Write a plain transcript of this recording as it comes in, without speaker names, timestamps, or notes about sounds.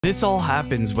This all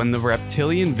happens when the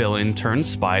reptilian villain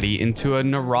turns Spidey into a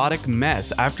neurotic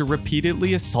mess after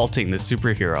repeatedly assaulting the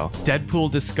superhero. Deadpool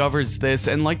discovers this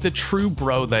and, like the true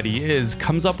bro that he is,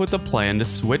 comes up with a plan to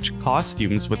switch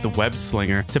costumes with the web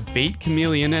slinger to bait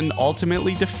Chameleon and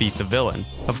ultimately defeat the villain.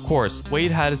 Of course,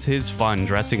 Wade has his fun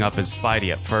dressing up as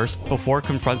Spidey at first. Before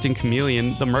confronting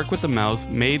Chameleon, the Merc with the Mouth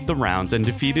made the rounds and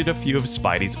defeated a few of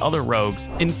Spidey's other rogues.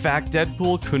 In fact,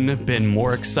 Deadpool couldn't have been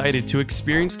more excited to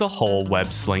experience the whole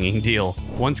web slinging deal.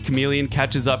 Once Chameleon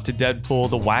catches up to Deadpool,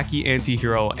 the wacky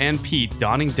anti-hero and Pete,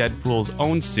 donning Deadpool's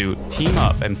own suit, team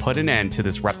up and put an end to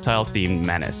this reptile-themed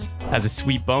menace. As a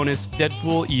sweet bonus,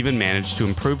 Deadpool even managed to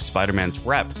improve Spider-Man's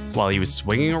rep while he was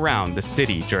swinging around the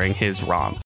city during his romp.